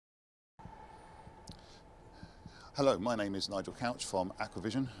Hello, my name is Nigel Couch from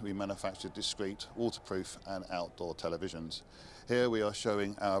Aquavision. We manufacture discrete, waterproof and outdoor televisions. Here we are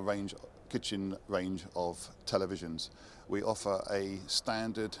showing our kitchen range of televisions. We offer a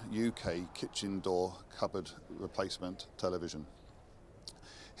standard UK kitchen door cupboard replacement television.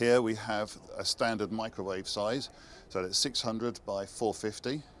 Here we have a standard microwave size, so that's 600 by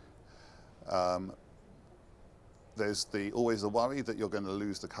 450. There's always the worry that you're going to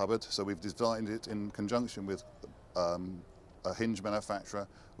lose the cupboard, so we've designed it in conjunction with a hinge manufacturer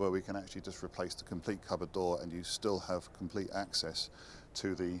where we can actually just replace the complete cupboard door and you still have complete access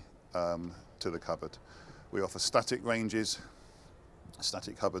to the cupboard. We offer static ranges,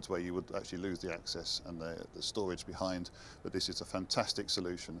 static cupboards where you would actually lose the access and the storage behind, but this is a fantastic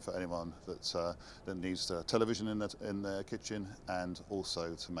solution for anyone that needs a television in their kitchen and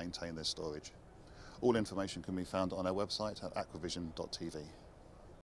also to maintain their storage. All information can be found on our website at aquavision.tv.